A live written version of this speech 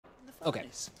Okay.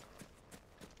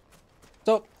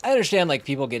 So I understand like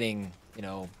people getting, you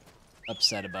know,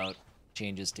 upset about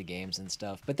changes to games and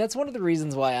stuff, but that's one of the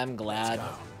reasons why I'm glad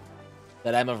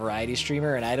that I'm a variety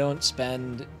streamer and I don't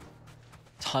spend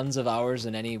tons of hours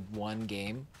in any one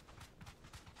game.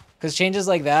 Because changes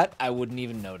like that, I wouldn't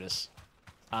even notice.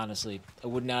 Honestly, it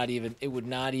would not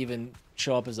even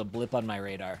show up as a blip on my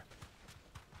radar.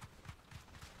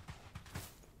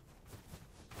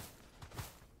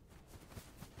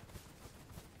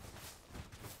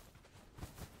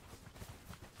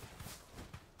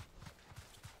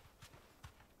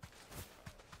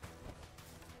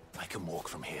 I can walk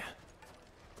from here.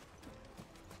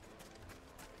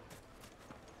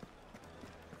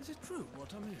 Is it true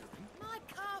what I'm hearing? My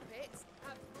carpets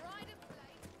have brighter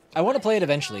flame. I want to play it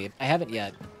eventually. I haven't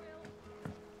yet.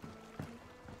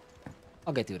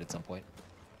 I'll get to it at some point.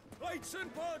 Lights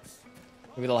and pots.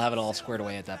 Maybe they'll have it all squared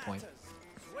away at that point.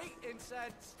 Sweet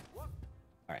incense. What?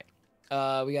 All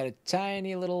right. We got a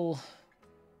tiny little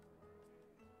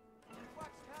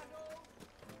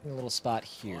spot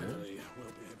here. Finally,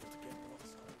 we'll be able to get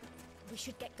lost. We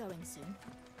should get going soon.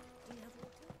 Do you have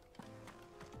water?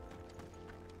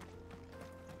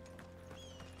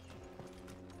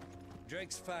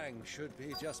 Drake's Fang should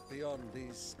be just beyond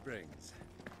these springs.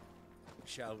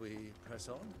 Shall we press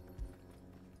on?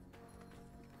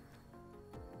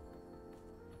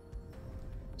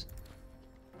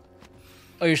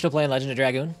 Oh, you're still playing Legend of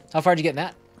Dragoon? How far did you get in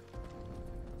that?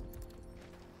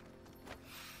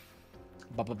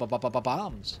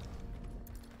 Bombs.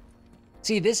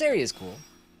 See, this area is cool.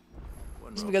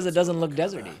 Just because it doesn't look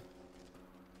deserty.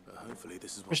 Hopefully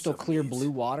this is what Crystal Seven clear needs. blue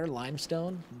water,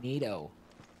 limestone, neato.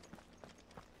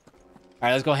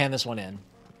 Alright, let's go hand this one in.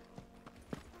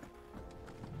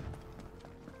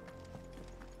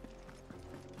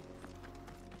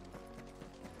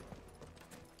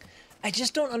 I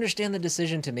just don't understand the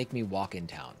decision to make me walk in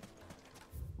town.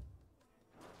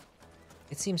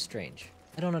 It seems strange.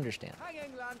 I don't understand.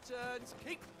 Hanging lanterns.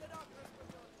 Keep the darkness.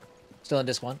 Still in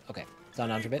disc 1? Okay. It's on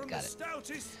for a bit. From Got the it.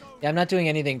 stoutest stone. Yeah, I'm not doing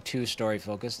anything too story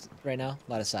focused right now.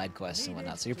 A lot of side quests and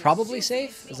whatnot. So you're probably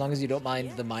safe as long as you don't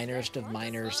mind the minorest of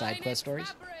minor side quest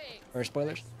stories or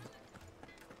spoilers.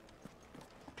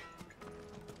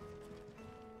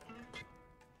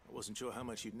 I wasn't sure how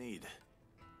much you'd need,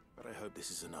 but I hope this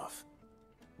is enough.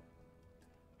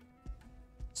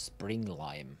 Spring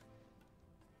lime.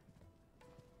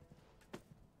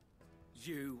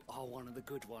 You are one of the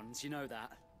good ones, you know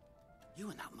that. You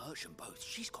and that merchant both,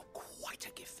 she's got quite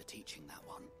a gift for teaching that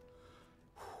one.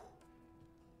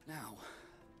 Now,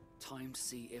 time to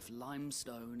see if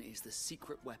limestone is the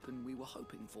secret weapon we were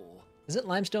hoping for. Isn't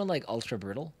limestone like ultra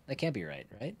brittle? That can't be right,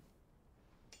 right?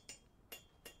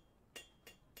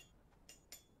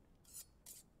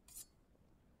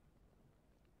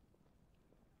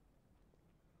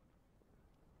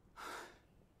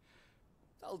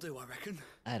 That'll do, I reckon.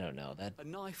 I don't know. That A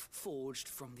knife forged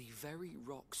from the very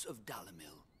rocks of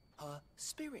Dalamil. Her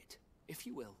spirit, if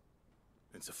you will.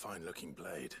 It's a fine-looking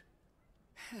blade.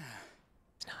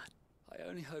 it's not. I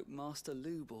only hope Master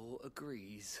Lubor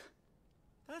agrees.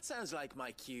 That sounds like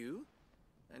my cue.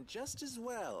 And just as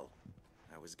well.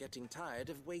 I was getting tired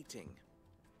of waiting.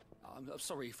 I'm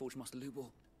sorry, Forge Master Lubor.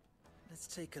 Let's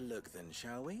take a look then,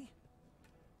 shall we?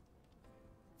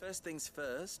 First things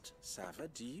first, Sava,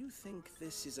 do you think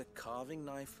this is a carving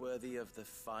knife worthy of the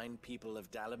fine people of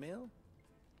Dalamil?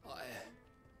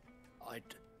 I'd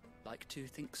like to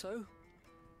think so.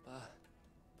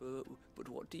 But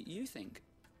what do you think?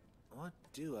 What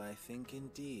do I think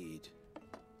indeed?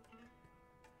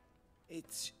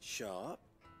 It's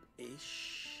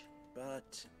sharp-ish,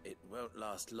 but it won't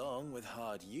last long with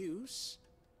hard use.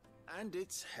 And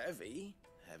it's heavy,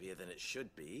 heavier than it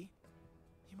should be.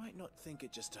 You might not think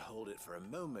it just to hold it for a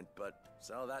moment, but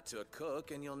sell that to a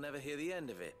cook and you'll never hear the end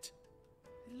of it.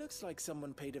 It looks like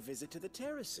someone paid a visit to the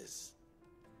terraces.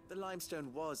 The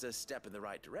limestone was a step in the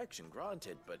right direction,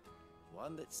 granted, but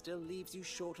one that still leaves you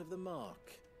short of the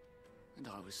mark. And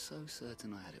I was so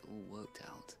certain I had it all worked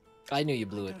out. I knew you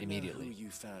blew I it don't know immediately. who you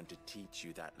found to teach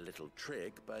you that little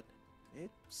trick, but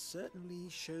it certainly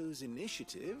shows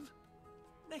initiative.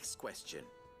 Next question.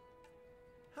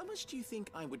 How much do you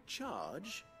think I would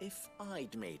charge if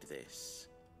I'd made this?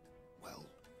 Well,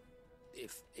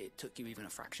 if it took you even a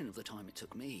fraction of the time it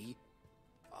took me,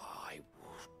 I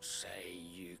would say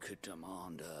you could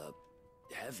demand a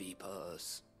heavy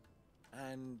purse.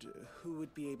 And who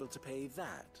would be able to pay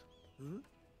that? Hmm?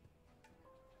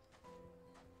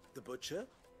 The butcher?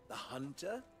 The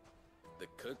hunter? The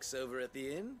cooks over at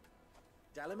the inn?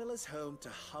 Dalamil is home to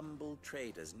humble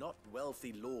traders, not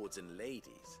wealthy lords and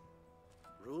ladies.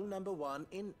 Rule number 1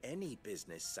 in any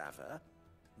business, Sava.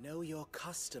 Know your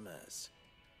customers.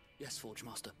 Yes, Forge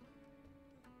Master.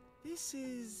 This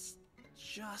is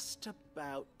just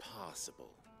about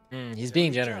passable. He's being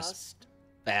Only generous. just.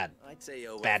 Bad. I'd say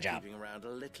you're Bad worth job. keeping around a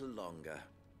little longer.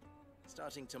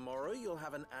 Starting tomorrow, you'll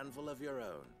have an anvil of your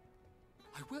own.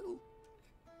 I will.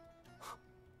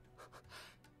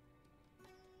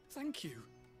 Thank you.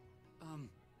 I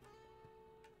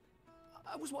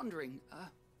was wondering,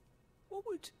 what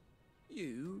would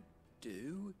you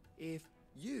do if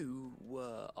you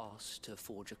were asked to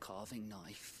forge a carving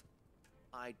knife?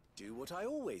 I'd do what I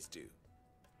always do.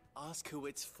 Ask who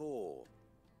it's for.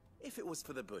 If it was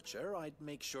for the butcher, I'd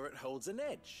make sure it holds an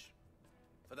edge.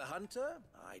 For the hunter,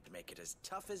 I'd make it as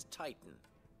tough as Titan.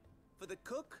 For the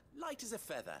cook, light as a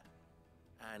feather.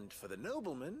 And for the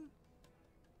nobleman,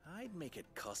 I'd make it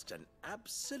cost an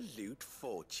absolute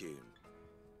fortune.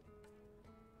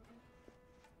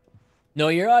 Know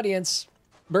your audience.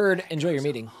 Bird, enjoy your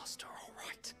meeting. Master, all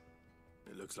right.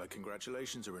 It looks like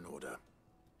congratulations are in order.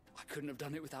 I couldn't have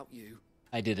done it without you.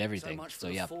 I did So everything, much for so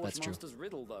the yeah, Forge that's true. Master's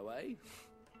riddle, though, eh?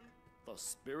 The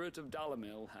spirit of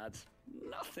Dalamil had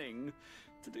nothing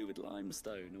to do with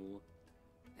limestone or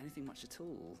anything much at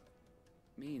all.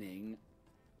 Meaning,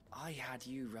 I had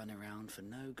you run around for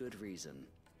no good reason.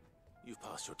 You've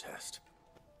passed your test.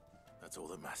 That's all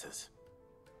that matters.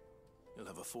 You'll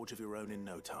have a forge of your own in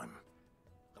no time.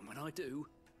 And when I do,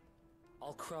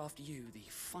 I'll craft you the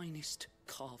finest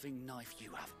carving knife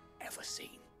you have ever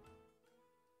seen.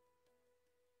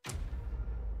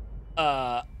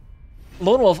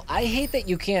 Lone Wolf, I hate that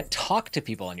you can't talk to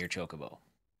people on your chocobo.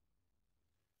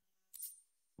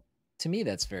 To me,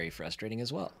 that's very frustrating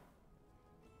as well.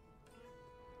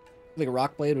 Like a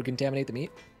rock blade would contaminate the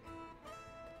meat.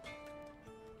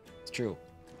 It's true.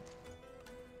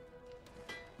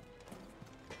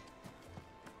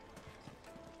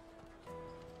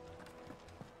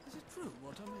 Is it true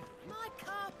what I'm hearing? My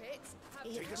carpets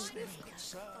have Take a been sniff. cleared.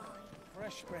 It's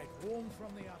fresh bread, warm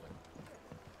from the oven.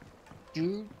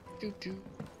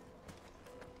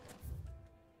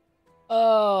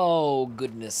 Oh,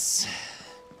 goodness.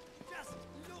 Just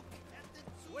look at the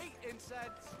sweet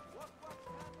incense. What?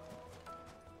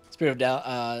 Spirit of doubt.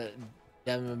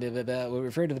 We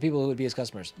refer to the people who would be his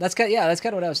customers. That's kind. Yeah, that's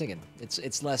kind of what I was thinking.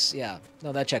 It's less. Yeah.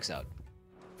 No, that checks out.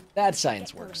 That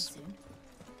science Get going works. soon.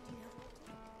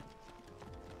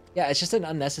 Yeah, it's just an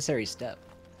unnecessary step.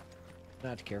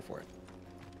 Not to care for it.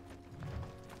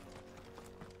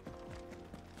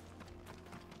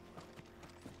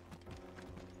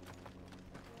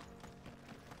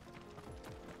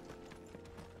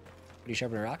 What do you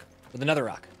sharpen a rock? With another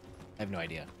rock. I have no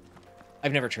idea.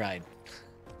 I've never tried.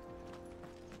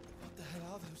 What the hell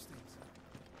are those things?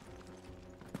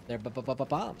 They're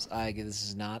bombs. This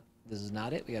is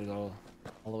not it. We gotta go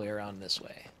all the way around this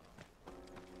way.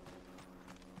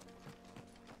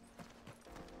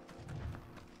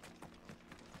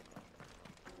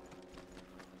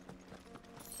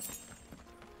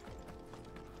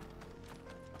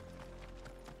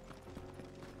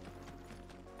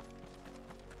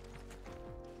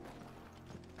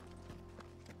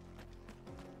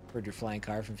 Heard your flying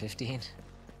car from 15.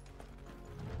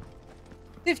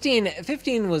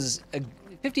 15 was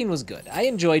good. I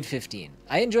enjoyed 15.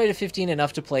 I enjoyed a 15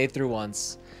 enough to play through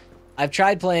once. I've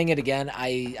tried playing it again.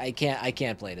 I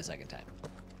can't play it a second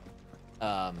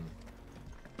time.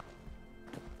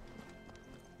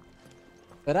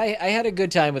 But I had a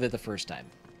good time with it the first time.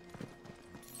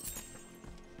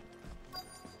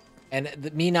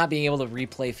 And me not being able to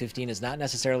replay 15 is not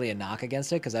necessarily a knock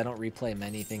against it, because I don't replay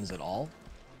many things at all.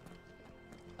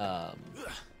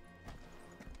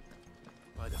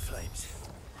 By the flames.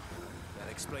 That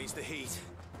explains the heat.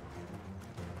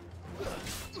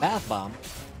 Bath bomb.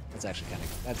 That's actually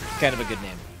that's kind of a good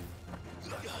name.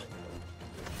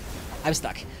 I'm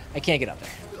stuck. I can't get up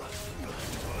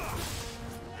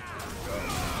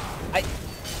there.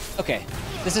 Okay.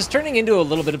 This is turning into a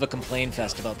little bit of a complaint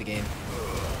fest about the game.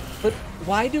 But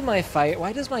why does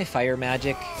my fire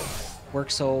magic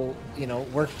work so,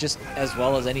 work just as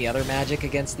well as any other magic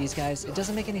against these guys? It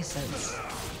doesn't make any sense.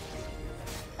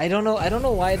 I don't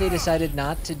know why they decided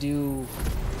not to do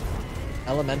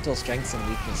elemental strengths and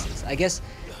weaknesses. I guess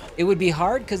it would be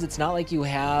hard because it's not like you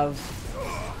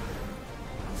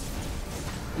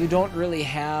don't really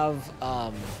have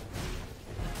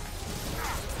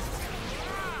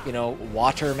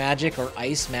water magic or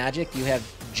ice magic. You have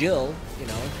Jill,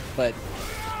 but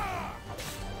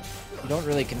you don't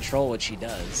really control what she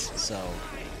does, so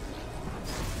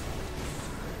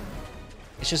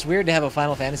it's just weird to have a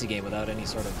Final Fantasy game without any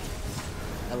sort of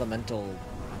elemental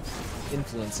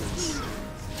influences.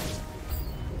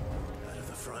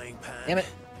 frying pan. Damn it.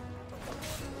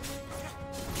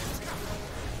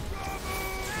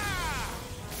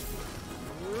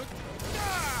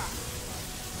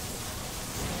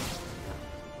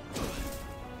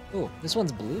 Ooh, this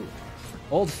one's blue.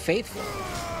 Old Faithful.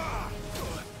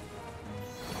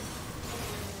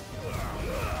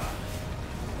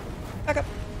 Back up.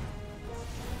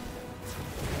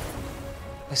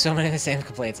 There's so many of the same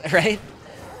complaints, right?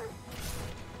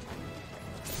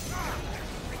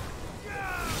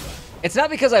 It's not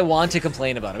because I want to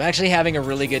complain about it. I'm actually having a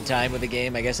really good time with the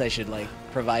game. I guess I should, like,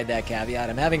 provide that caveat.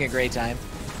 I'm having a great time.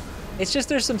 It's just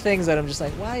there's some things that I'm just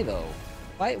like, why, though?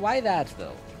 Why that,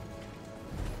 though?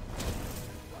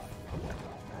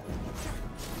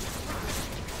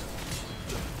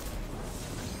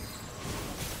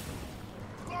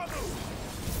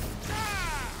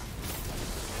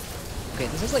 Okay,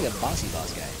 this is like a bossy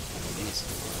boss guy.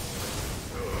 Jeez.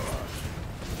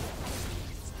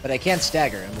 But I can't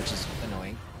stagger him, which is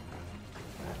annoying.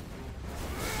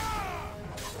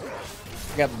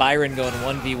 I got Byron going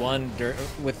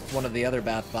 1v1 with one of the other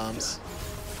bath bombs.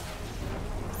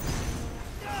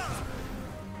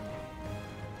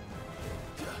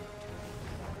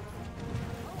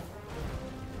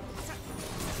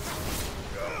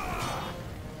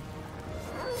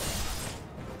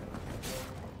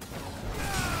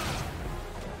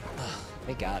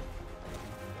 Thank God.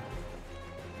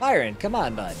 Byron, come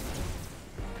on, bud.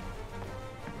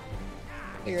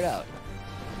 Figure it out.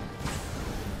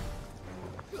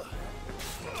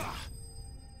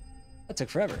 That took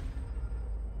forever.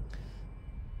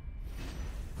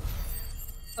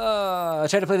 I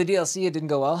tried to play the DLC, it didn't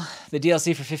go well. The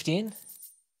DLC for 15?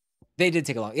 They did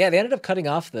take a long. Yeah, they ended up cutting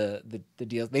off the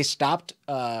deal. They stopped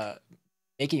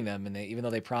making them, and even though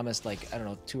they promised, like, I don't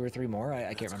know, 2 or 3 more,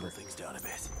 I can't remember. Cool things down a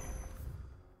bit.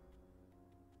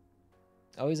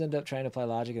 I always end up trying to apply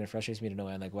logic, and it frustrates me to no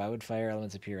end. Like, why would fire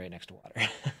elements appear right next to water?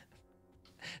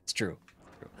 It's true.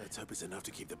 Let's hope it's enough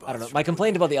to keep the I don't know. My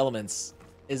complaint about the elements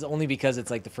is only because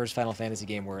it's like the first Final Fantasy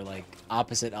game where like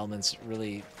opposite elements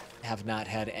really have not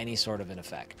had any sort of an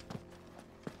effect.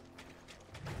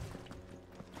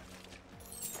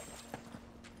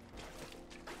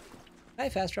 Can I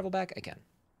fast travel back? I can.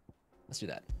 Let's do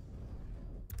that.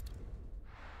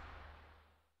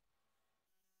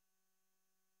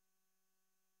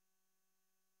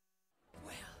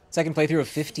 Second playthrough of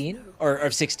 15 or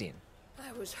of 16.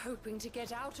 I was hoping to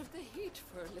get out of the heat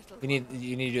for a little. You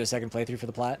need to do a second playthrough for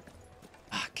the plot.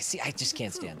 Ah, see, I just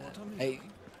can't stand that.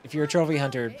 If you're a trophy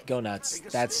hunter, go nuts.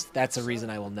 That's a reason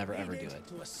I will never ever do it.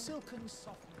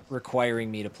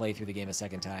 Requiring me to play through the game a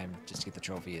second time just to get the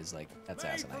trophy is like, that's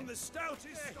asinine.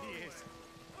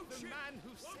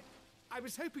 I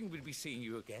was hoping we'd be seeing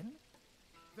you again.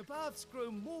 The baths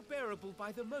grow more bearable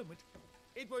by the moment.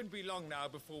 It won't be long now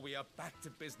before we are back to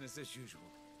business as usual.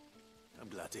 I'm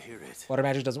glad to hear it. Water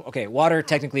magic doesn't... Okay, water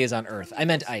technically is on Earth. I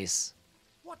meant ice.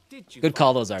 What did you Good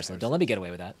call, those Arslan. Don't let me get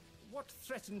away with that. What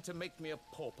threatened to make me a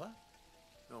pauper?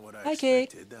 Not what I Hi, Kate.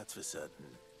 expected, that's for certain.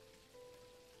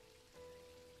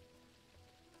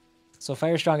 So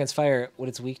fire strong against fire, what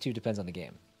it's weak to depends on the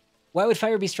game. Why would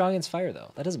fire be strong against fire,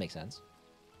 though? That doesn't make sense.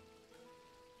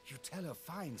 You tell a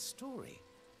fine story.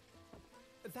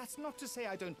 That's not to say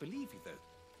I don't believe you, though.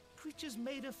 Creatures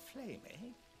made of flame,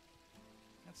 eh?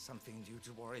 That's something you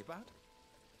to worry about.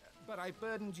 But I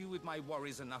burdened you with my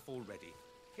worries enough already.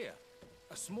 Here,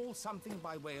 a small something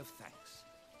by way of thanks.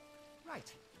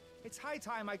 Right. It's high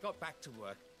time I got back to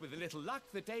work. With a little luck,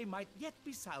 the day might yet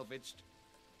be salvaged.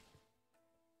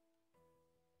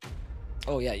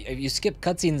 Oh yeah, if you skip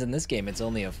cutscenes in this game, it's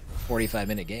only a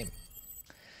 45-minute game.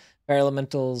 Fire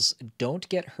elementals don't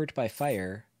get hurt by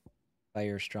fire.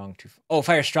 Fire strong to... Oh,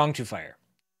 fire strong to fire.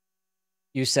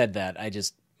 You said that. I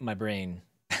just... My brain...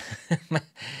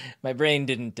 my brain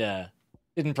didn't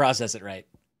process it right.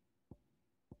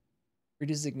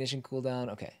 Reduces ignition cooldown.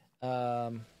 Okay.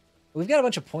 We've got a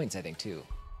bunch of points, I think, too.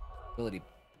 Ability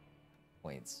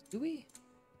points. Do we?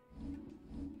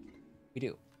 We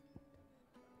do.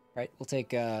 All right, we'll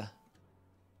take this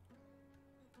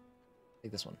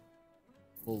one.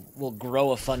 We'll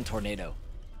grow a fun tornado.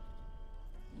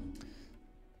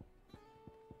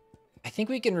 I think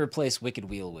we can replace Wicked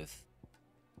Wheel with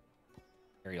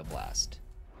Aerial Blast.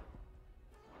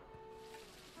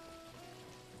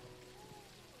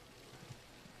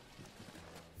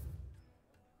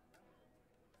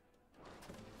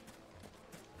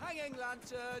 Hanging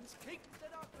lanterns, keep the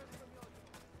darkness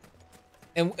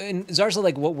from your... And Zarza,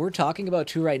 like what we're talking about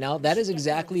too right now, that is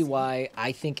exactly why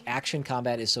I think action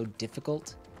combat is so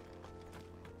difficult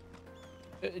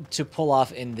to pull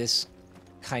off in this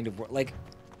kind of world.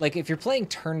 Like if you're playing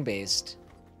turn-based,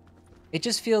 It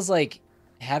just feels like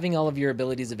having all of your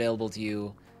abilities available to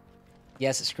you.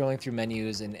 Yes, scrolling through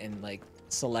menus and like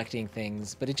selecting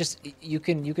things, but it just you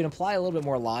can apply a little bit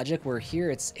more logic. Where here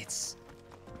it's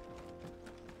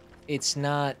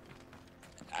not.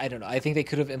 I don't know. I think they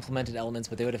could have implemented elements,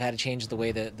 but they would have had to change the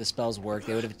way that the spells work.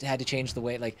 They would have had to change the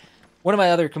way, like, one of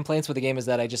my other complaints with the game is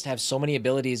that I just have so many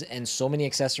abilities and so many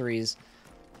accessories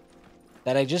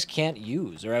that I just can't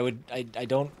use, or I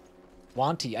don't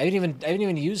want to. I haven't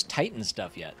even used Titan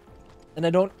stuff yet, and I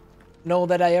don't know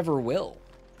that I ever will.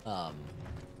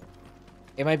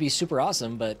 It might be super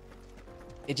awesome, but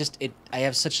I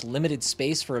have such limited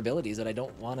space for abilities that I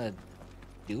don't want to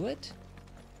do it.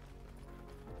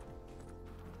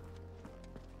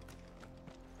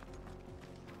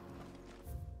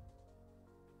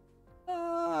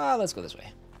 Let's go this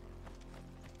way.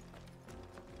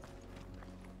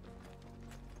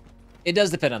 It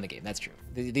does depend on the game. That's true.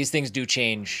 These things do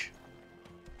change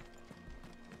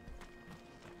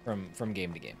from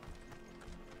game to game.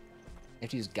 You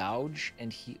have to use Gouge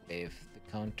and Heat Wave.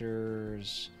 The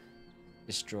counters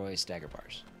destroy stagger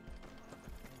bars.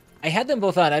 I had them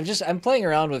both on. I'm playing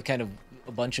around with kind of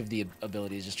a bunch of the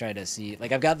abilities, just trying to see.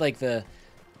 Like I've got like the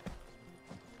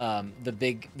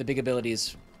big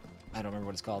abilities. I don't remember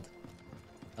what it's called.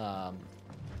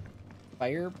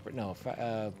 Fire? No,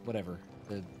 whatever.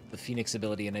 The Phoenix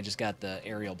ability, and I just got the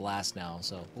aerial blast now,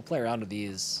 so we'll play around with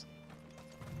these.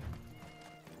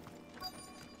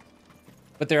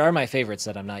 But there are my favorites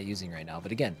that I'm not using right now.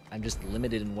 But again, I'm just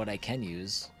limited in what I can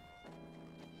use.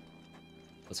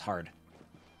 It's hard.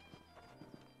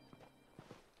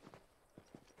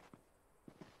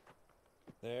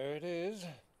 There it is.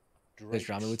 There's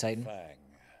Dramu Titan. Fang.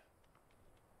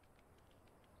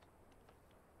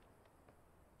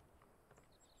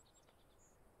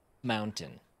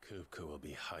 Mountain. Kupka will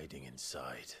be hiding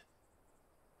inside.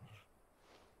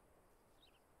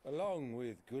 Along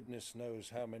with goodness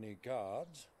knows how many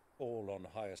guards, all on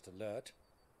highest alert,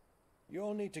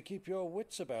 you'll need to keep your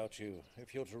wits about you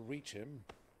if you're to reach him.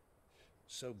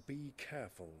 So be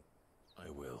careful.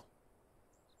 I will,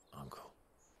 Uncle.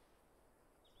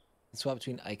 Swap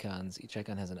between icons. Each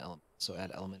icon has an element, so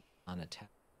add element on attack.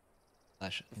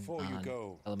 Before you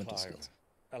go, elemental Clive, skills.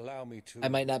 allow me to I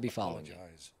might not be following you.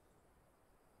 apologize.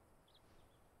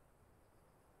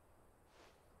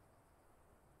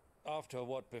 After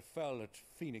what befell at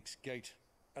Phoenix Gate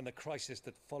and the crisis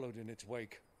that followed in its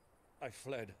wake, I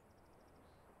fled.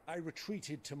 I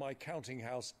retreated to my counting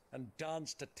house and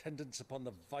danced attendance upon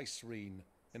the vicereine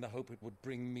in the hope it would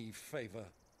bring me favor.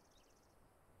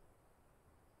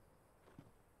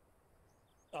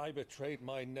 I betrayed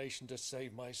my nation to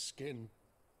save my skin,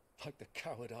 like the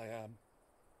coward I am.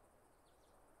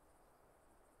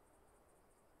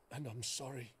 And I'm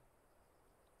sorry.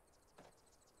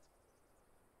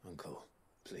 Uncle,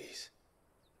 please.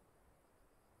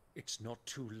 It's not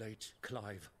too late,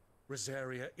 Clive.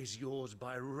 Rosaria is yours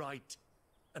by right,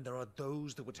 and there are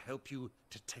those that would help you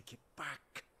to take it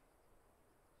back.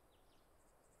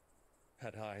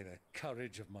 Had I the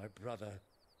courage of my brother,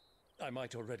 I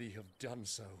might already have done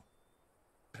so.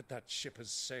 But that ship has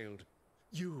sailed.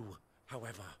 You,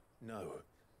 however... No.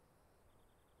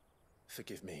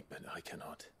 Forgive me, but I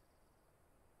cannot.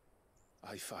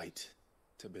 I fight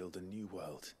to build a new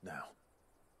world now.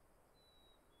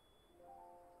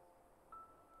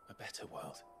 A better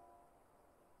world.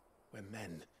 Where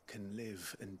men can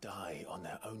live and die on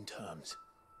their own terms.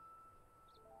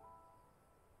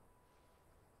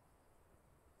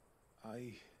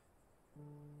 I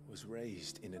was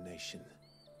raised in a nation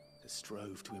that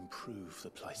strove to improve the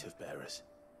plight of bearers.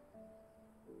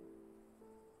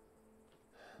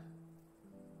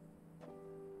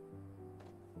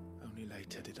 Only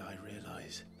later did I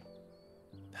realize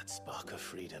that spark of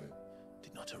freedom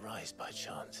did not arise by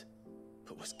chance,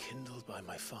 but was kindled by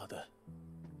my father.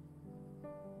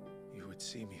 You would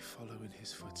see me follow in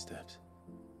his footsteps.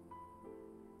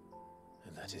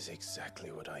 And that is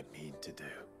exactly what I mean to do.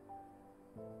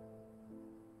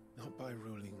 Not by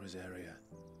ruling Rosaria,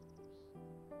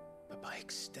 but by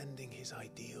extending his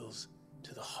ideals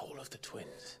to the whole of the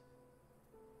twins.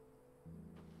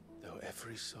 Though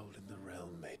every soul in the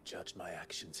realm may judge my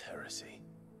actions heresy,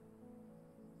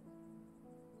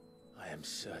 I am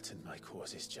certain my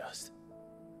cause is just.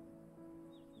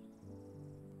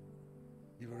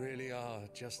 You really are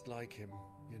just like him,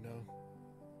 you know?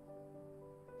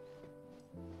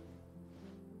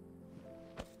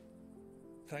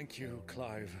 Thank you,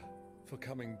 Clive, for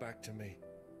coming back to me.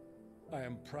 I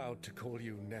am proud to call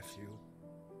you nephew.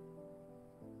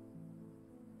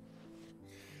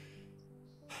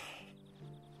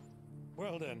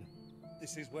 Well then,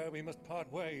 this is where we must part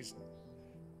ways.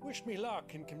 Wish me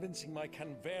luck in convincing my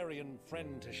Canvarian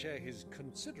friend to share his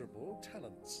considerable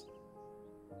talents.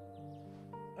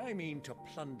 I mean to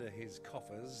plunder his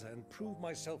coffers and prove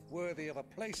myself worthy of a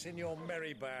place in your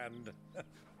merry band.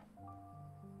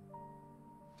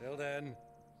 Till then,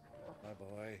 my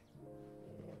boy.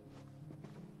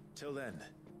 Till then,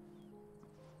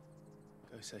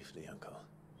 go safely, Uncle.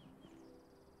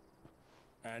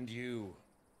 And you,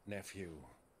 nephew.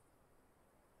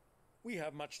 We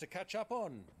have much to catch up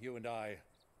on, you and I.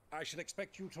 I shall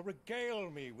expect you to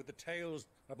regale me with the tales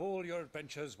of all your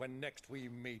adventures when next we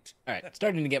meet. All right,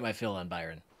 starting to get my fill on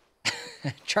Byron.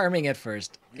 Charming at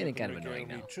first, getting kind of regale annoying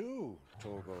now. me too,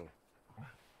 Torgal.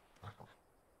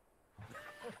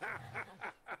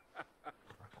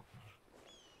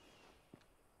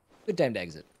 Good time to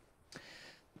exit.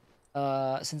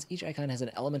 Since each icon has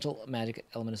an elemental magic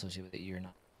element associated with it, you're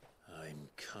not. I'm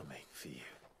coming for you,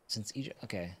 Since each,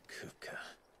 okay. Kupka.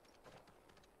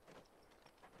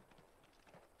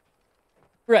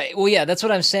 Right. Well, yeah, that's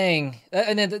what I'm saying.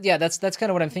 And then, yeah, that's kind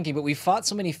of what I'm thinking. But we fought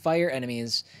so many fire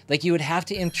enemies, like you would have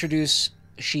to introduce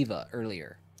Shiva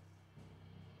earlier.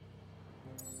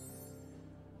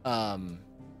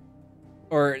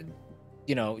 Or,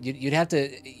 you know, you'd have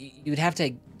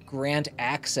to grant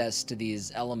access to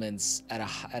these elements at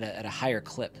a higher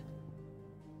clip.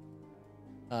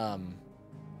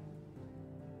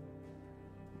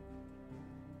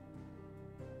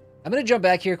 I'm going to jump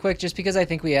back here quick just because I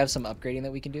think we have some upgrading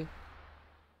that we can do.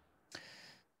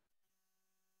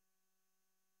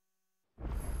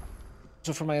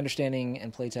 So from my understanding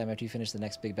and playtime, after you finish the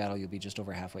next big battle, you'll be just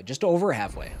over halfway. Just over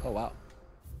halfway. Oh, wow.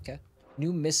 Okay.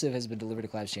 New missive has been delivered to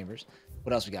Clive's chambers.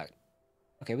 What else we got?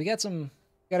 Okay, we got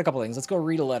a couple things. Let's go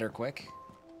read a letter quick.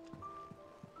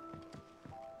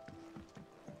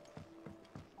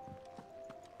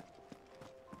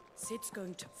 Sid's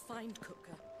going to find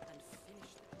Kupka and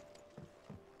finish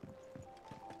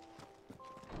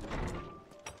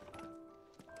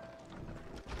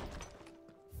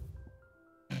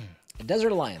them. A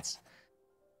Desert Alliance.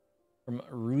 From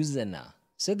Ruzena.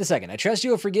 Sid the Second, I trust you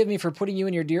will forgive me for putting you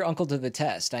and your dear uncle to the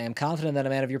test. I am confident that a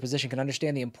man of your position can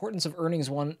understand the importance of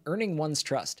earning one's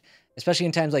trust, especially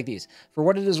in times like these. For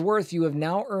what it is worth, you have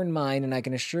now earned mine, and I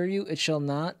can assure you it shall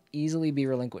not easily be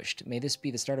relinquished. May this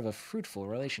be the start of a fruitful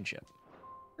relationship.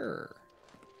 Sure.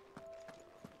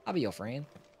 I'll be your friend.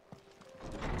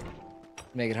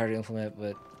 Make it hard to implement,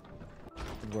 but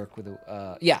work with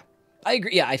the... yeah, I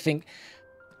agree. Yeah, I think...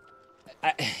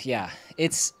 yeah,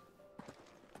 it's...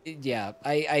 Yeah,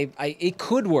 it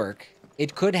could work.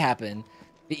 It could happen.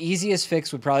 The easiest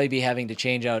fix would probably be having to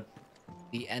change out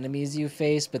the enemies you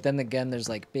face, but then again, there's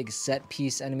like big set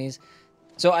piece enemies.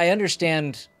 So I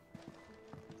understand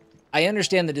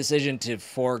the decision to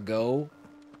forego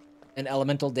an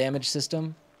elemental damage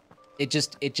system. It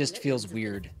just feels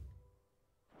weird.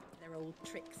 They're old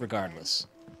tricks. Regardless.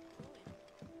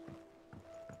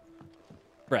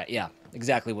 Right, yeah.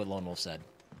 Exactly what Lone Wolf said.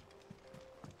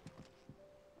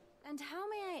 And how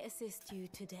may I assist you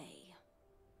today?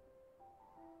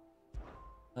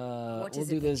 We'll What is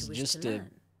do it that this you wish just to to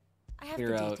learn? I have clear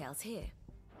the out details here.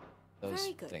 those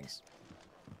Very good. things.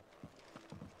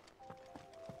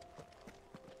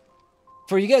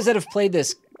 For you guys that have played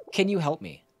this, can you help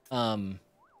me? Do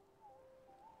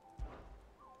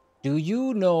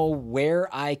you know where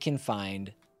I can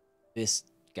find this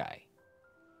guy?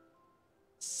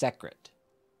 Sehkret.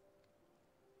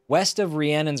 West of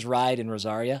Rhiannon's Ride in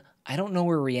Rosaria. I don't know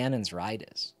where Rhiannon's Ride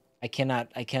is. I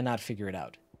cannot figure it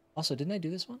out. Also, didn't I do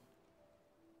this one?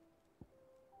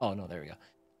 Oh, no, there we go.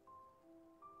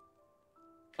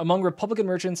 Among Republican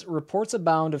merchants, reports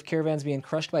abound of caravans being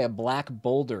crushed by a black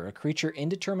boulder, a creature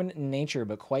indeterminate in nature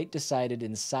but quite decided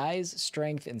in size,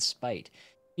 strength, and spite.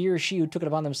 He or she who took it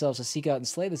upon themselves to seek out and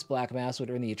slay this black mass would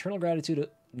earn the eternal gratitude of,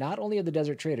 not only of the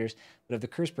desert traders, but of the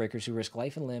curse breakers who risk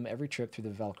life and limb every trip through the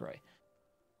Velcroy.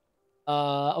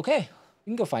 Okay, we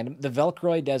can go find him. The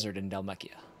Velcroy Desert in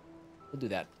Dalmekia. We'll do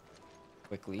that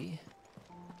quickly.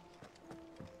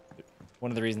 One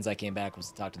of the reasons I came back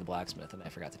was to talk to the blacksmith, and I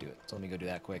forgot to do it. So let me go do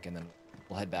that quick, and then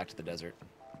we'll head back to the desert.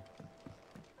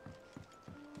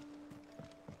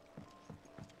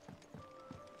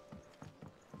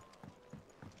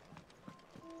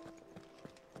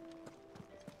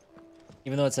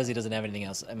 Even though it says he doesn't have anything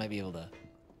else, I might be able to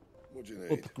What do you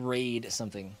need? upgrade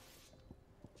something.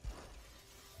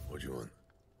 What do you want?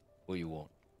 Or you won't.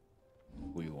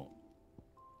 Or you won't.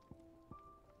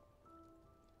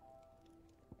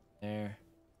 There.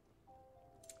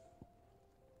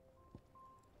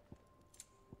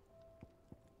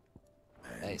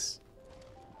 Nice.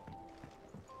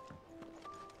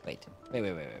 Wait. Hold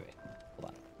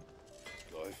on.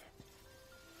 Clive?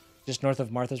 Just north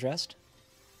of Martha's Rest?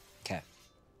 Okay.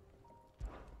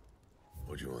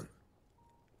 What do you want?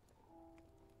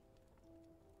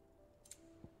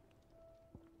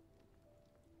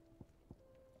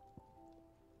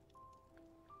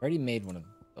 Already made one of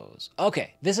those.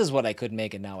 Okay, this is what I could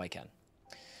make, and now I can.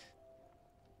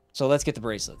 So let's get the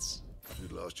bracelets.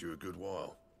 Should last you a good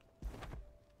while.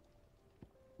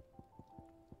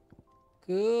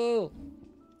 Cool.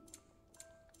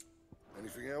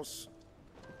 Anything else?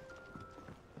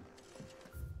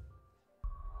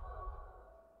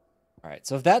 All right,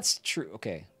 so if that's true,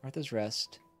 okay. Martha's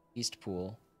Rest, East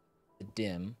Pool, the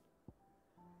Dim.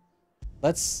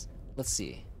 Let's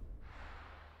see.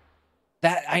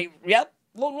 Yep,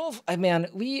 Lone Wolf. Man,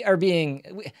 we are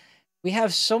being, we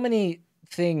have so many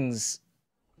things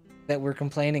that we're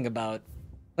complaining about,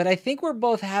 but I think we're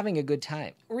both having a good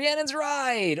time. Rhiannon's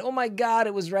Ride. Oh my God,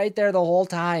 it was right there the whole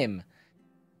time.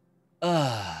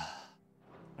 All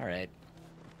right.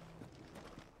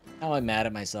 Now I'm mad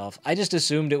at myself. I just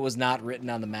assumed it was not written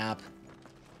on the map,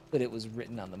 but it was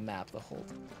written on the map the whole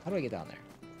time. How do I get down there?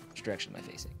 Which direction am I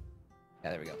facing? Yeah,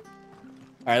 there we go.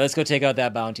 All right, let's go take out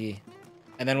that bounty.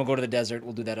 And then we'll go to the desert.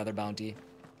 We'll do that other bounty.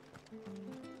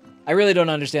 I really don't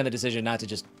understand the decision not to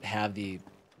just have the,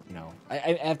 you know...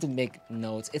 I have to make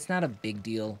notes. It's not a big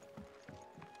deal.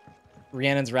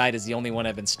 Rhiannon's Ride is the only one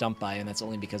I've been stumped by, and that's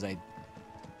only because I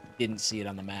didn't see it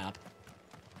on the map.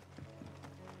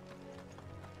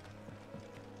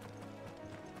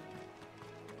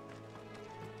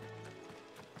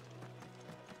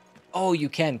 Oh, you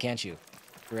can, can't you?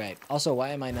 You're right. Also, why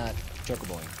am I not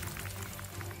chocoboing?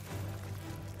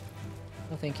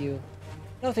 No, thank you.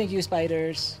 No, thank you,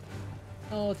 spiders.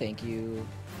 No, thank you.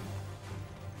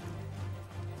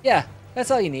 Yeah, that's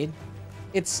all you need.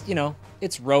 It's, you know,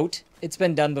 it's rote. It's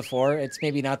been done before. It's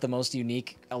maybe not the most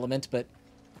unique element, but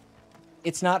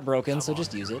it's not broken, so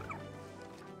just use it.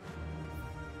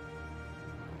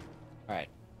 Alright,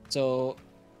 so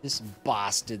this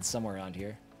boss did somewhere around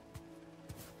here.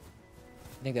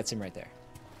 I think that's him right there.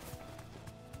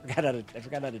 I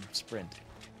forgot how to sprint.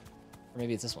 Or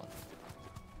maybe it's this one.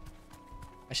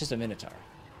 That's just a Minotaur.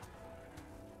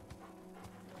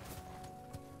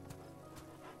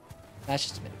 That's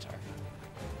just a Minotaur.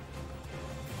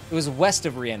 It was west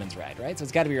of Rhiannon's Ride, right? So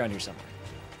it's got to be around here somewhere.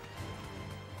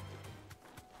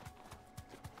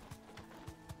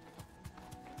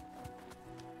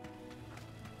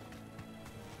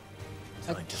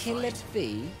 Kill it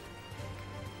be.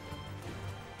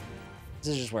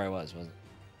 This is just where I was, wasn't it?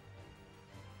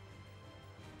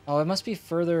 Oh, it must be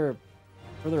further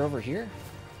over here.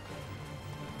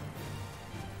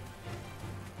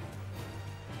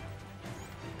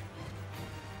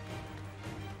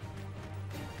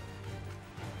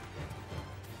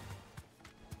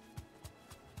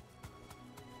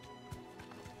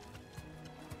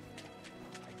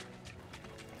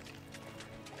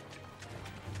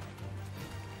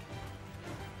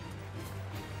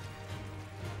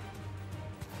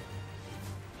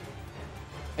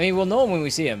 I mean, we'll know him when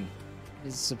we see him.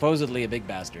 He's supposedly a big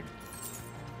bastard.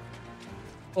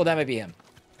 Oh, that might be him.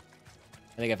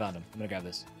 I think I found him. I'm gonna grab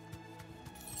this.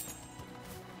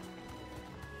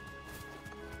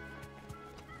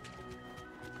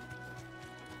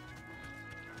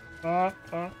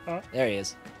 There he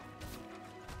is.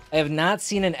 I have not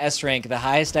seen an S rank. The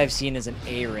highest I've seen is an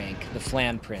A rank. The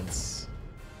Flan Prince.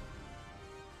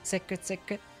 Secret,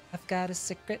 secret. I've got a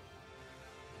secret.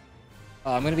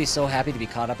 Oh, I'm gonna be so happy to be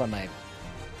caught up on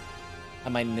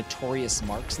my Notorious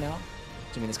marks now.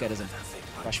 Assuming this guy doesn't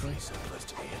crush me.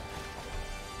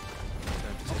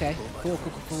 Okay, cool.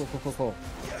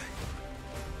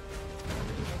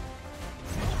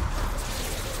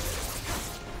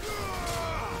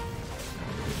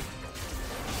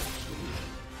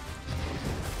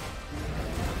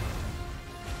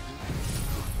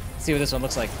 Let's see what this one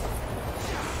looks like.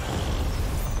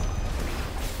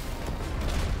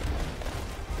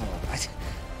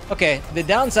 Okay, the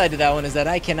downside to that one is that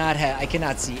I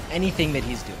cannot see anything that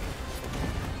he's doing.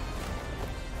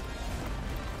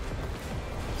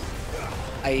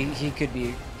 He could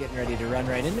be getting ready to run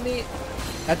right into me.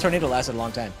 That tornado lasted a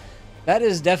long time. That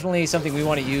is definitely something we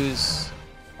want to use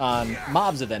on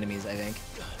mobs of enemies, I think.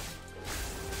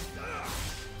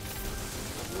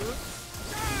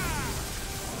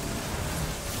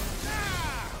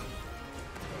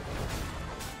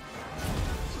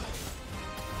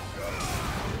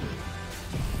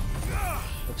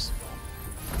 Oops.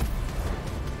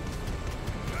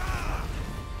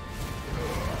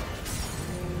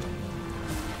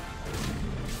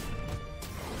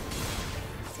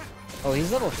 Oh,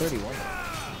 he's level 31.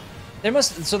 There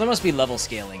must be level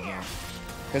scaling here.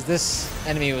 Because this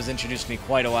enemy was introduced to me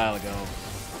quite a while ago.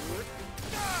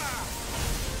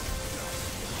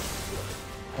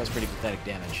 That was pretty pathetic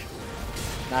damage.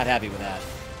 Not happy with that.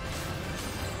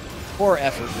 Poor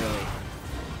effort, really.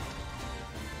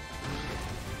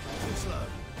 Slow.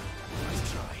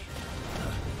 Nice try.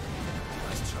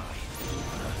 Nice try. Nice try.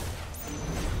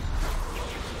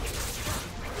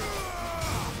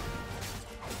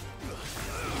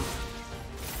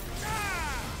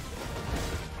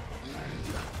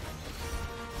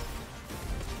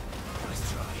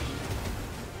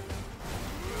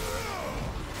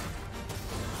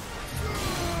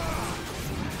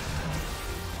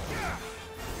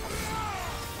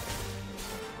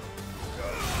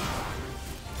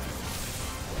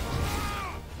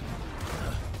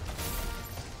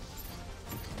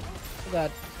 Oh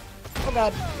god. Oh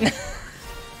god.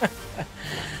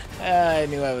 I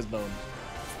knew I was boned.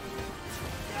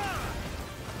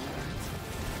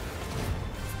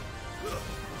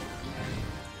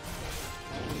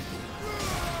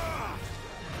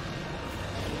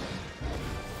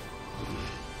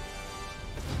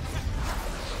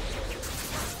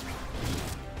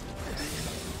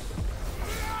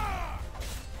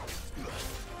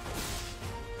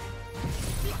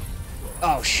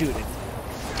 Oh shoot.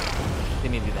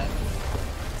 Didn't mean to do that.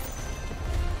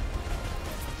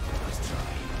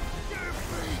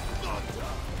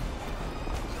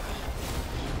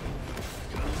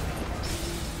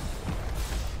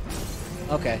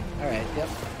 Okay, alright, yep.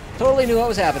 Totally knew what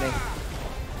was happening.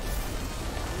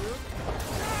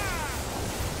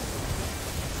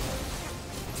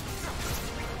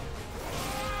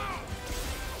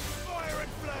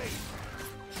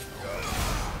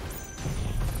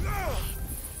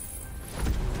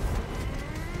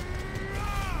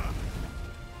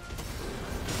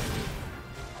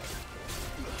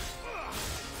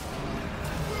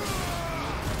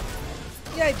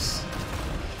 Yikes.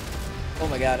 Oh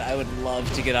my god, I would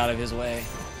love to get out of his way.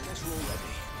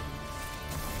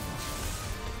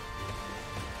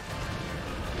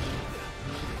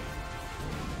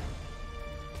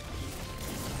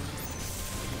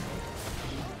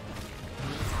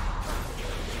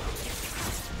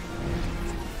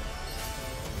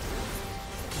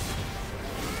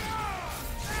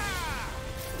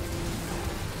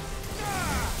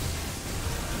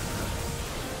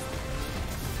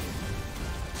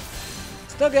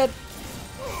 Still good.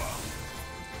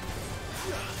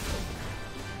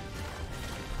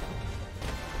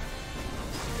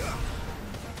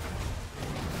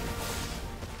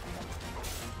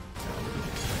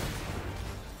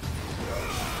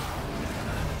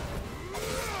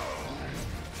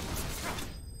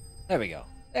 There we go.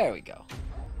 There we go.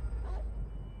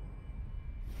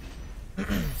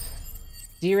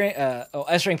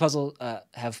 S rank puzzle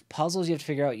have puzzles you have to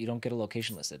figure out. You don't get a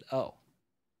location listed. Oh.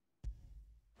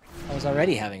 I was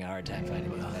already having a hard time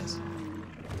finding these guys.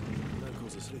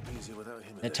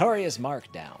 Notorious mark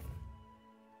down.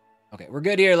 Okay, we're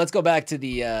good here. Let's go back to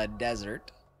the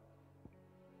desert.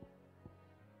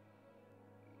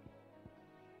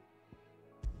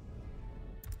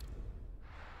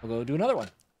 We'll go do another one.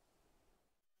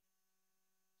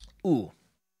 Ooh.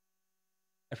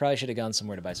 I probably should have gone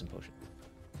somewhere to buy some potions.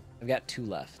 I've got 2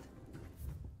 left.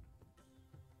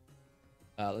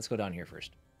 Let's go down here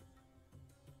first.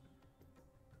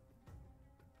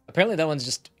 Apparently that one's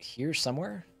just here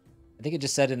somewhere. I think it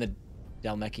just said in the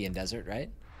Dalmekian desert, right?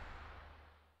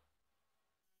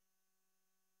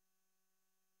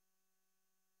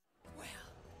 Well,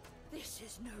 this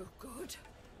is no good.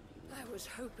 I was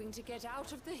hoping to get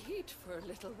out of the heat for a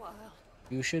little while.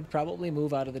 You should probably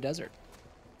move out of the desert.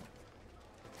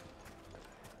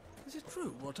 Is it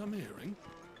true what I'm hearing?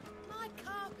 My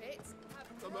carpets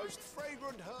have The most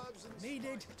fragrant herbs and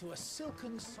Needed to a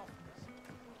silken softness.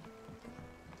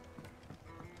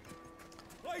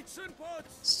 Plates and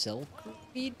pots!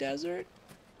 Silky desert?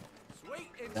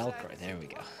 Velcro, there we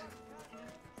go.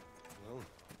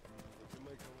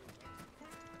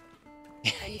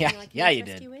 Anything I can yeah, you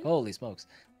interest did. you in? Holy smokes.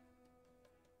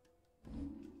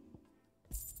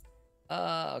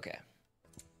 Okay.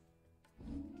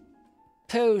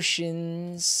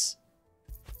 Potions.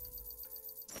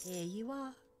 Here you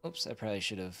are. Oops, I probably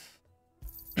should have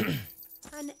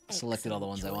An selected all the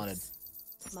ones excellent I wanted.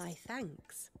 choice. My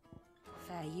thanks.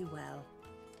 Fare you well.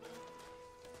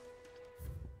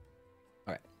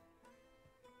 All right.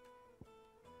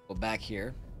 Go back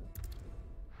here.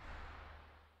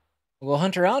 We'll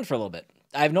hunt around for a little bit.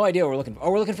 I have no idea what we're looking for.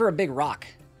 Oh, we're looking for a big rock.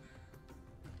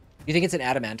 You think it's an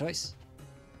adamantoise?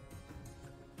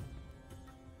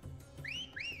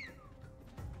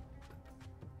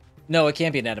 No, it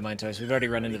can't be an adamantoise. We've already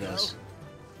run into those.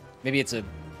 Maybe it's a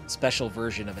special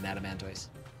version of an adamantoise.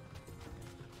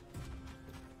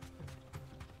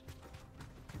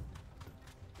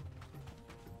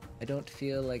 I don't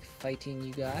feel like fighting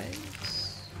you guys.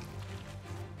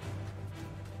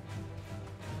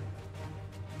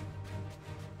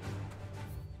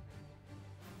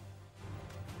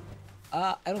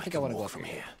 I don't think I want to go from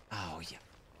here. Oh, you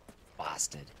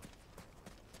bastard.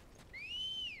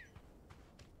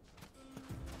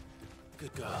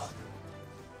 Good girl.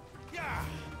 Yeah.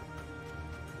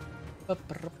 I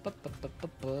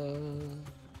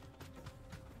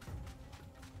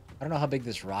don't know how big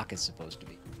this rock is supposed to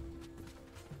be.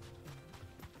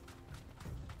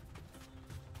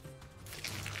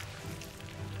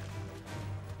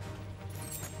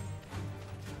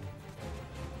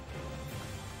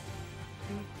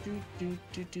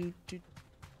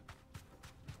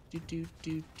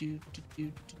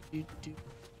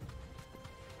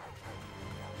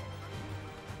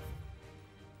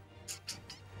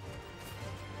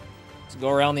 Let's go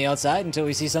around the outside until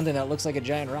we see something that looks like a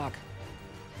giant rock.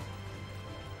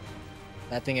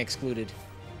 That thing excluded.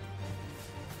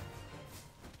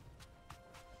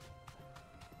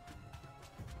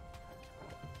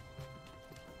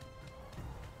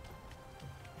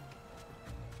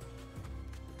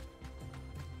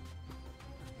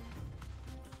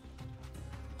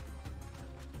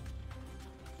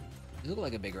 You look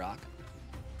like a big rock.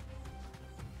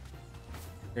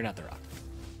 You're not the rock.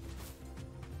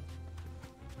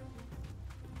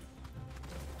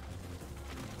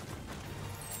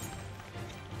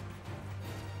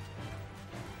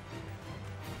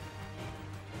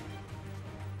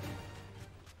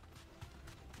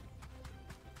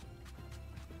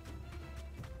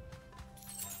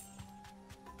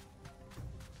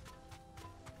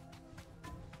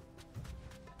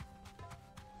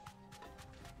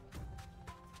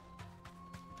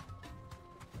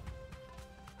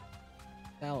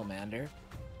 Salamander.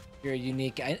 You're a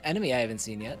unique enemy I haven't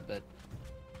seen yet, but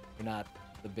you're not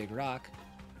the big rock.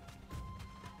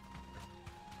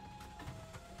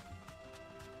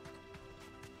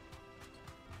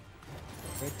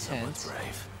 Very tense.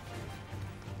 Brave.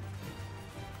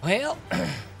 Well, gotta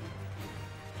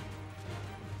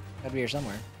be here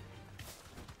somewhere.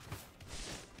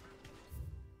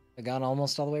 I gone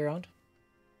almost all the way around.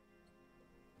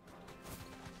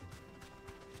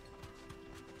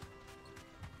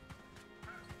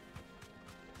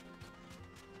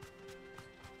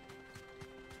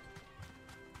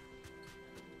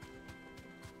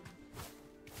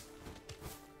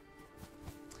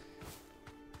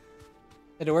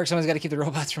 Did it work? Someone's got to keep the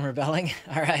robots from rebelling.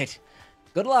 All right.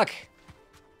 Good luck.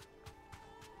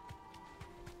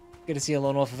 Good to see you,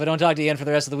 Lone Wolf. If I don't talk to you again for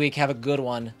the rest of the week, have a good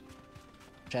one.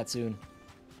 Chat soon.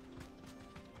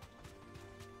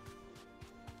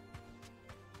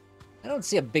 I don't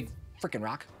see a big freaking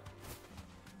rock.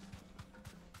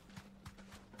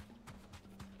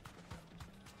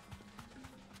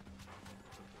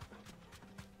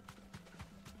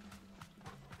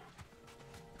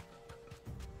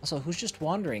 Also, who's just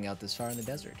wandering out this far in the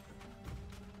desert?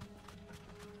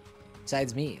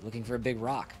 Besides me, looking for a big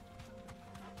rock.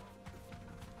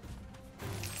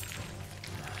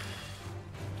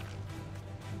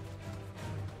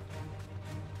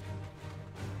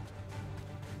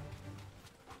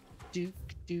 Do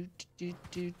do do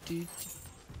do do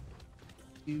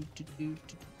do do do.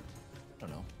 I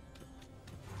don't know.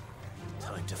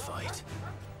 Time to fight.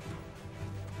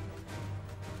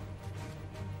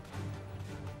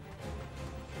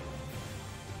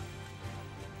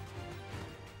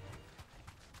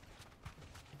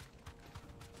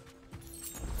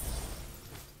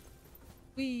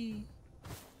 Whee!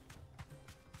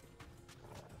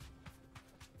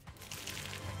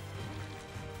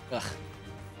 Ugh.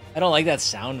 I don't like that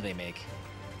sound they make.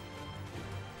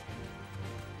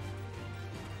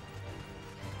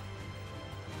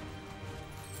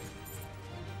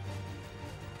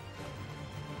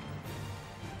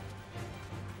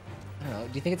 I don't know.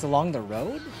 Do you think it's along the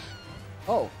road?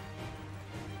 Oh.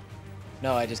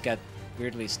 No, I just got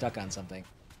weirdly stuck on something.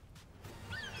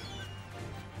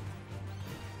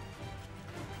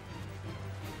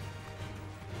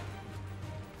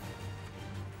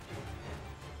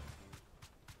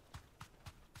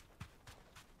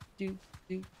 Do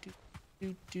do do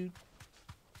do do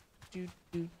do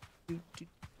do do do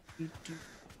do do.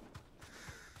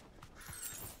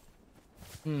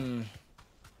 Hmm.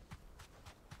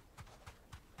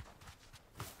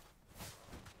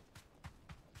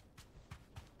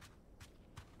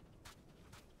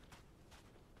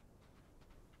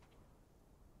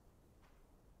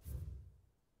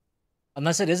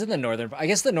 Unless it is in the northern part. I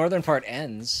guess the northern part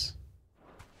ends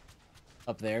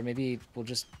up there. Maybe we'll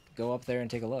just go up there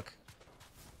and take a look.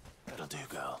 That'll do,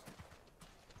 girl.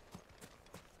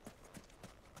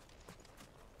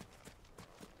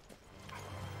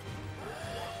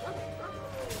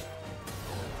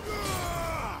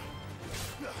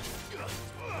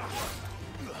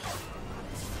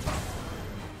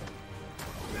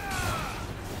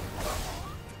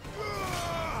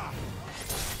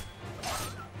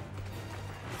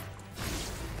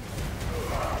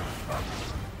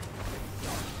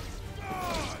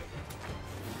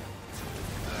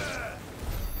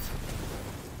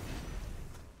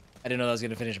 I didn't know that was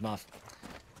gonna finish him off.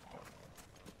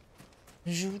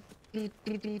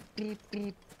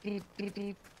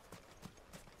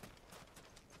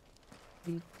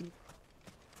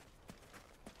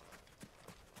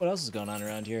 What else is going on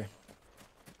around here?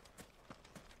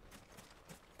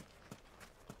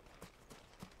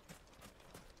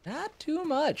 Not too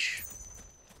much.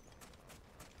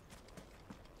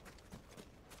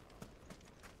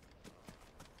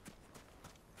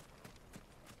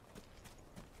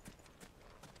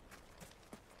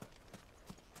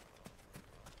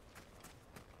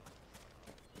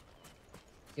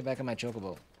 Get back on my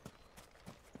chocobo.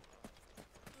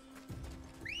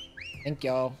 Thank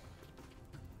y'all.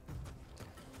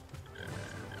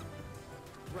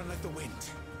 Run like the wind.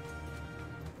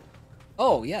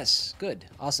 Oh yes, good,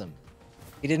 awesome.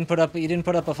 You didn't put up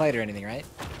a fight or anything, right?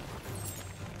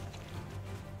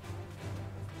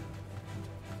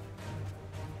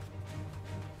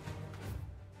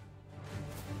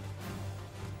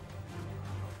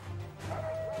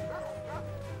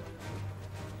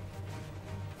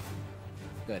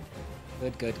 Good.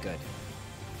 Good, good, good.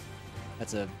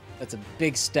 That's a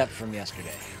big step from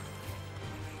yesterday.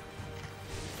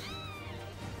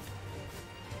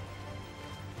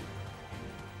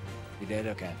 You did?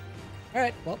 Okay.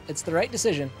 Alright, well, it's the right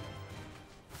decision.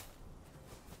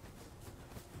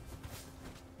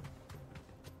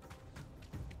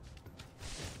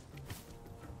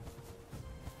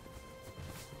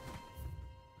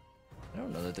 I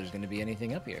don't know that there's going to be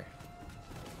anything up here.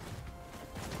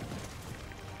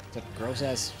 Except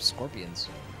gross-ass scorpions.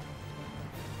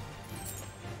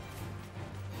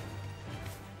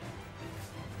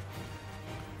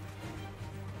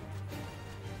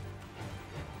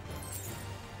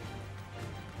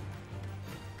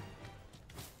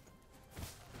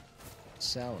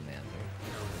 Salamander.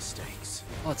 No mistakes.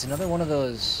 Oh, it's another one of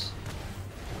those...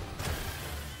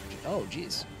 Oh, jeez.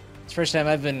 It's the first time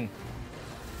I've been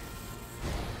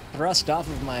thrust off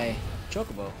of my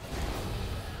chocobo.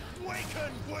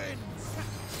 Waken winds!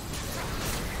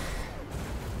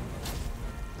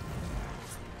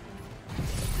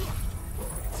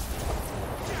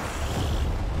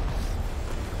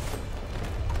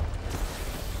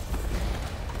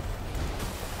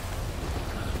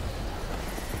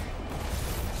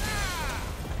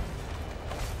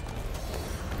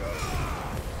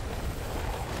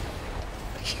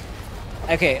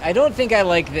 Okay, I don't think I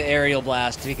like the aerial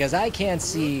blast because I can't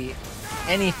see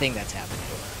anything that's happening.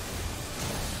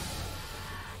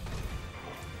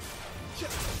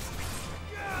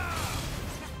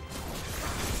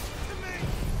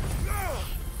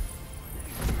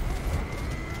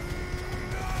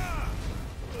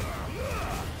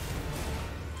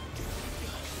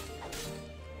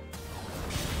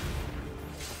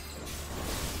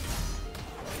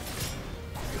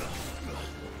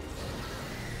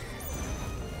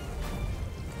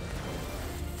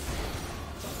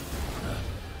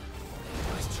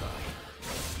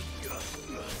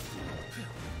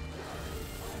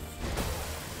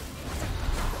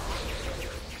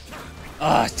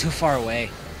 Ah, too far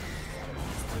away.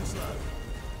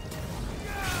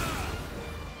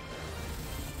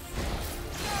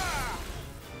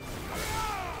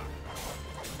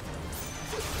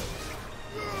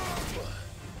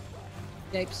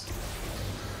 Yipes.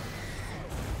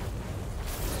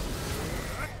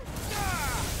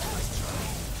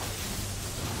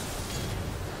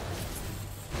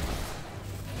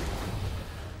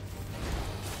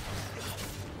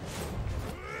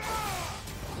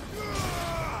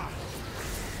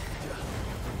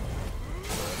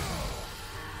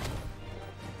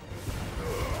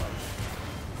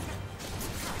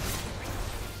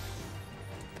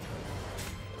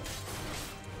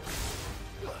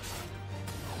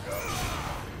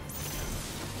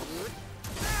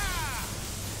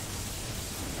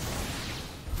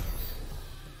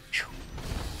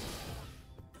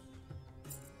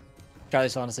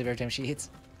 Charlie's falling asleep every time she eats.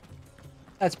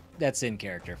 That's in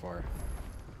character for her.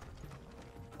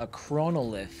 A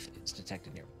chronolith is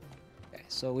detected near. Okay,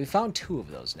 so we found 2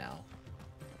 of those now.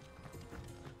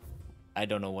 I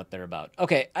don't know what they're about.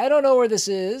 Okay, I don't know where this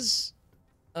is.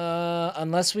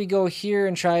 Unless we go here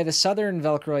and try the southern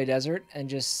Velcroy Desert and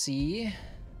just see.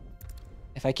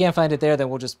 If I can't find it there, then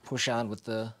we'll just push on with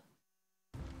the...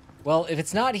 Well, if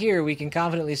it's not here, we can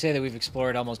confidently say that we've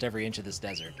explored almost every inch of this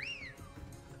desert.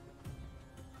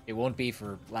 It won't be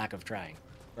for lack of trying.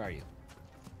 Where are you?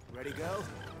 Ready, go?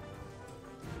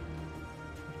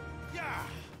 Yeah!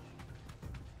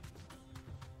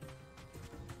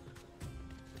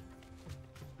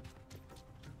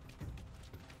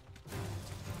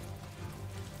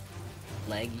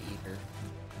 Leg eater.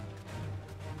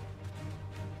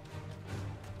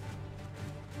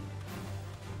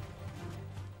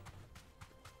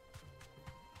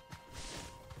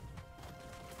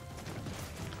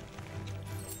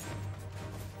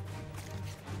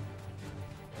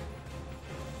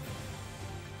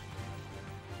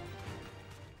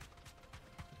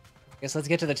 Guess let's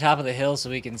get to the top of the hill so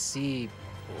we can see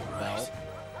well.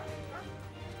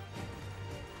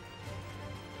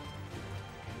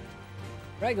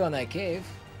 Try go in that cave.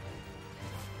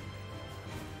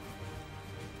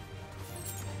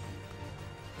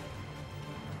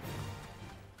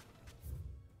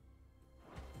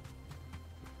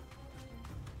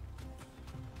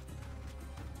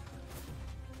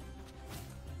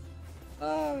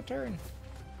 Oh, turn.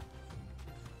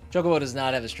 Chocobo does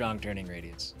not have a strong turning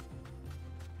radius.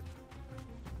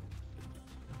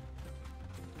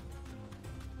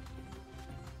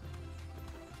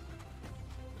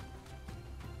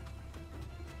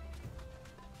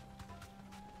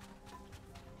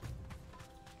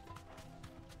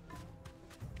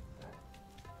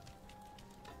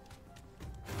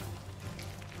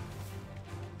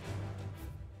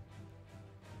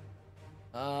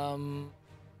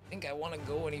 I think I want to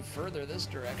go any further this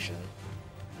direction.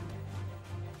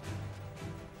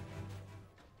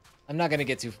 I'm not gonna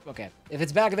get too... Okay, if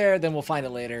it's back there, then we'll find it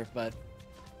later, but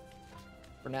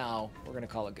for now, we're gonna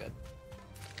call it good.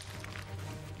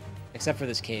 Except for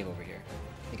this cave over here.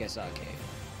 I think I saw a cave.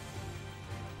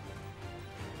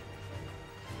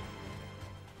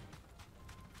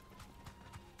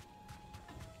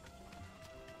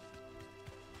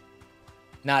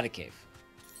 Not a cave.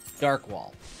 Dark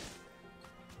wall.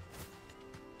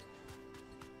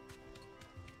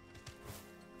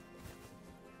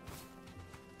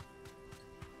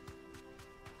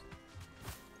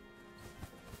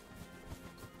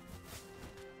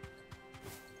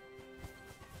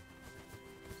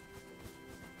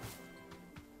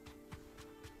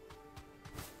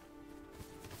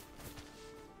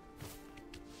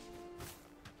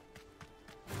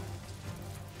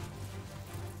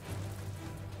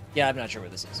 Yeah, I'm not sure where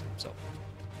this is, so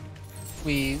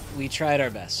we tried our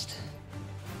best.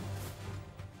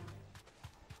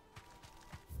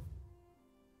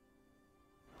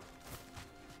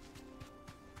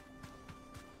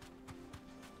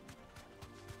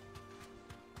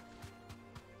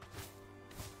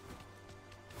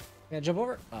 Can I jump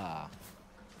over? Ah.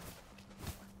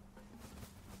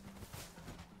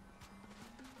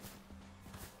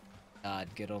 God,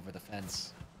 get over the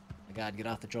fence. My God, get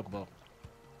off the chocobo.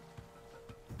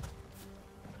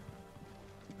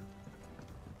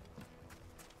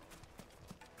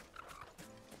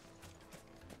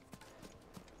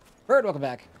 Bird, welcome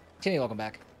back. Timmy, welcome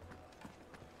back.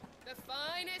 The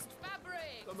finest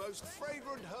fabric! The most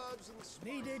fragrant herbs and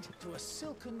spices. Kneaded to a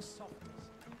silken softness.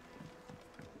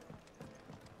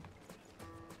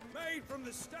 Made from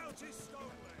the stoutest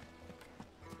stoneware.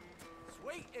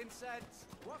 Sweet incense.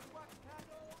 Wax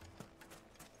candle.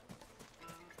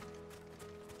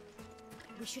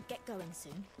 We should get going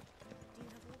soon. Do you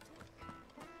have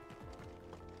water?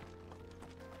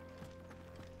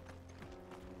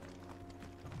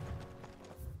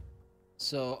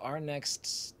 So our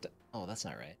next... Oh, that's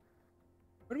not right.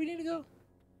 Where do we need to go?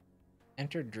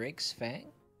 Enter Drake's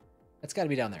Fang? That's got to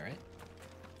be down there, right?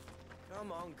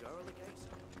 Come on, girl, again.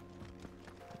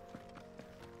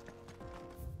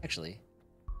 Actually,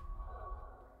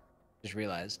 just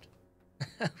realized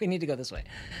we need to go this way.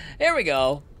 Here we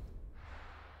go.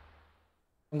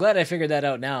 I'm glad I figured that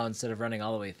out now instead of running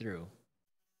all the way through.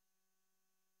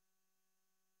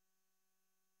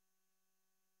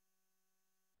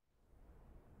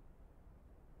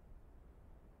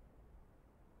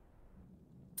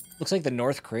 Looks like the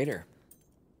North Crater.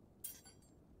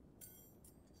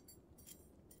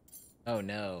 Oh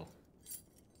no.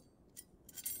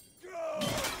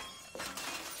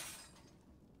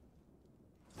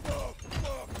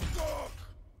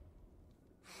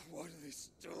 Why do they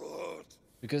still hurt?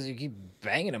 Because you keep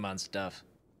banging him on stuff.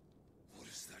 What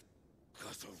has that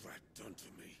gutter rat done to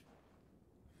me?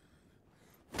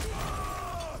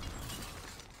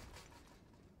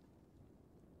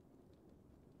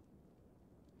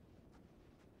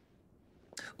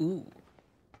 Ooh.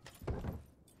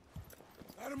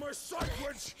 Out of my sight,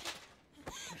 wench!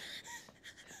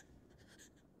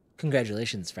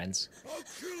 Congratulations, friends. I'll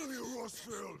kill you,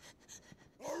 Rossfield!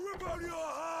 I'll rip out your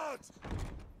heart!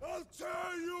 I'll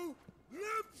tear you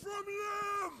limb from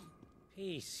limb!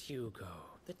 Peace, Hugo.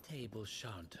 The table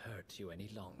shan't hurt you any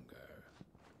longer.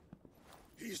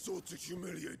 He sought to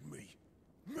humiliate me.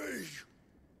 Me!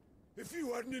 If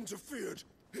you hadn't interfered,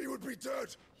 he would be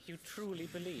dead! You truly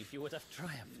believe you would have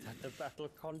triumphed had the battle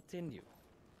continued?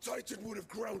 Titan would have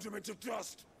ground him into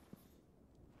dust!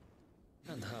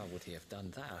 And how would he have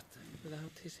done that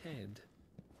without his head?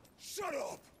 Shut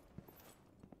up!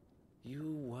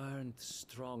 You weren't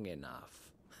strong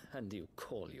enough, and you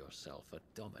call yourself a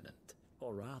dominant.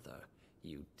 Or rather,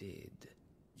 you did.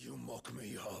 You mock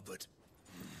me, Harbert.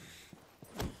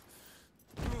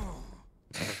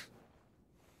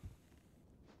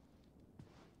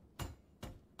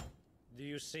 Do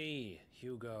you see,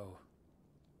 Hugo?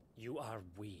 You are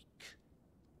weak.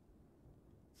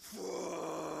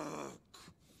 Fuck!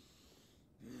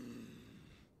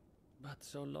 But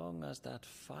so long as that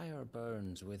fire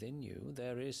burns within you,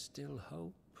 there is still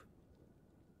hope.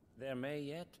 There may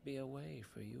yet be a way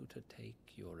for you to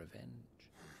take your revenge.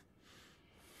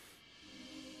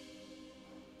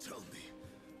 Tell me,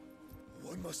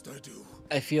 what must I do?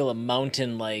 I feel a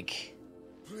mountain-like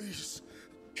Please,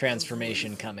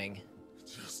 transformation coming.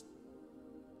 just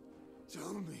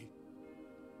tell me.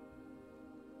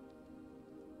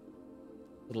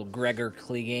 Little Gregor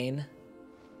Clegane.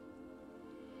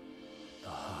 The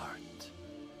heart.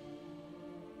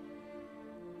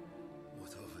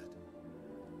 What of it?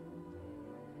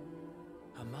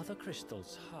 A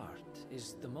Mothercrystals' heart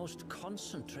is the most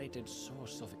concentrated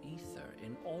source of ether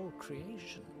in all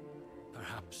creation.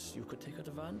 Perhaps you could take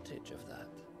advantage of that.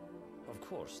 Of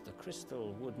course, the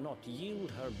crystal would not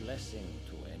yield her blessing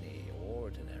to any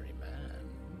ordinary man.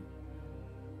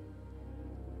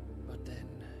 But then,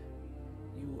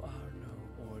 you are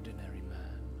no ordinary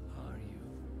man, are you,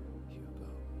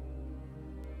 Hugo?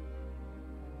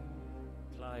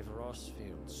 Clive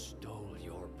Rossfield stole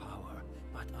your power,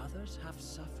 but others have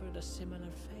suffered a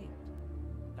similar fate,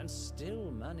 and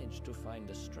still managed to find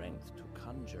the strength to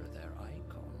conjure their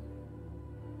icon.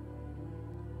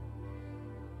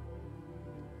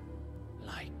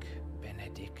 Like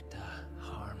Benedicta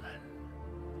Harmon.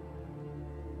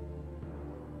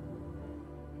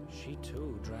 She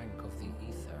too drank of the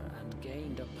ether and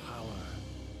gained a power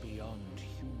beyond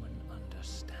human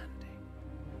understanding.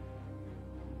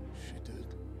 She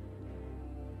did.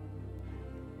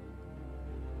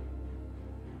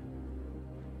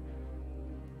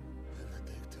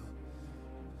 Benedicta.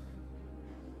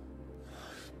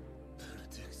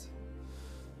 Benedict.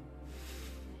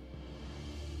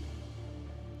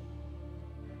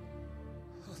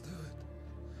 I'll do it.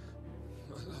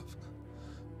 My love.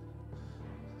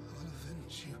 I'll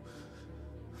avenge you.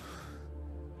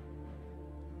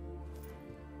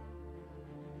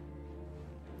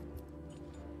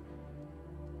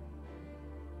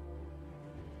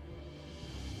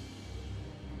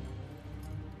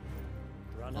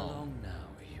 Run along now,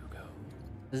 Hugo.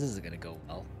 This isn't gonna go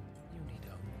well. You need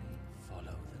only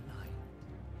follow the light.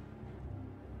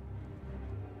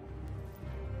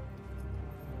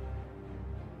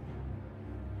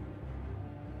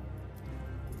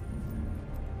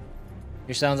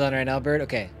 Your sound's on right now, Bird?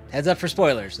 Okay. Heads up for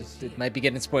spoilers. It might be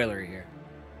getting spoilery here.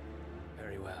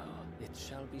 Very well. It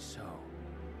shall be so.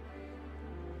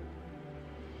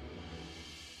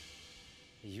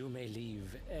 You may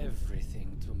leave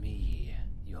everything to me,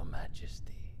 Your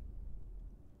Majesty.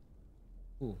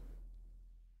 Ooh.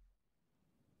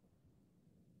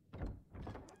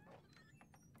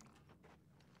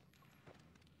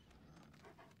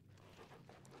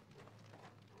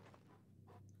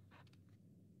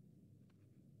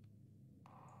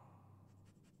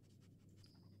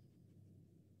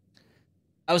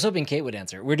 I was hoping Kate would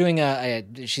answer. We're doing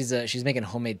she's making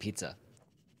homemade pizza.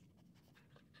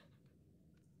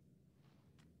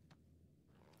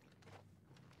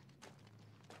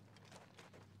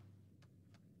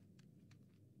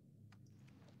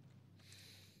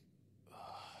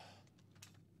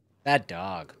 That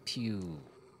dog. Pew.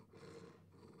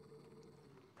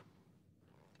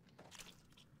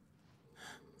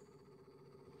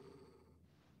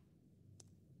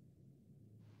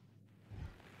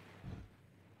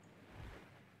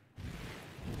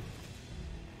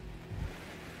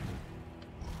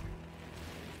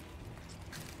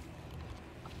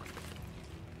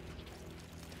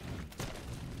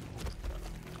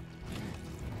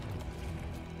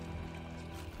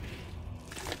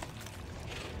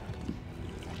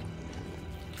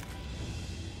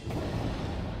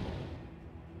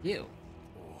 You.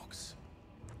 Orcs.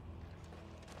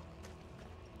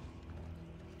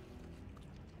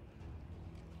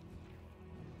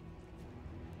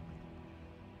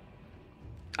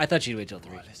 I thought you'd wait till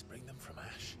 3. Let's bring them from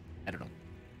ash. I don't know.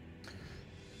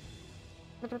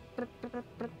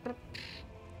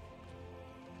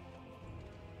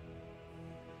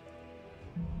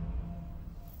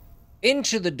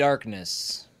 Into the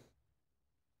darkness.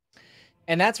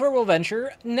 And that's where we'll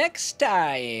venture next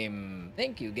time.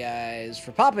 Thank you guys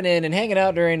for popping in and hanging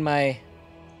out during my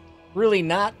really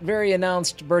not very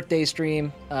announced birthday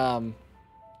stream. Didn't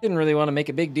really want to make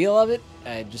a big deal of it.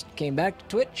 I just came back to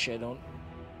Twitch. You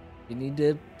need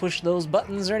to push those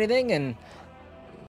buttons or anything, and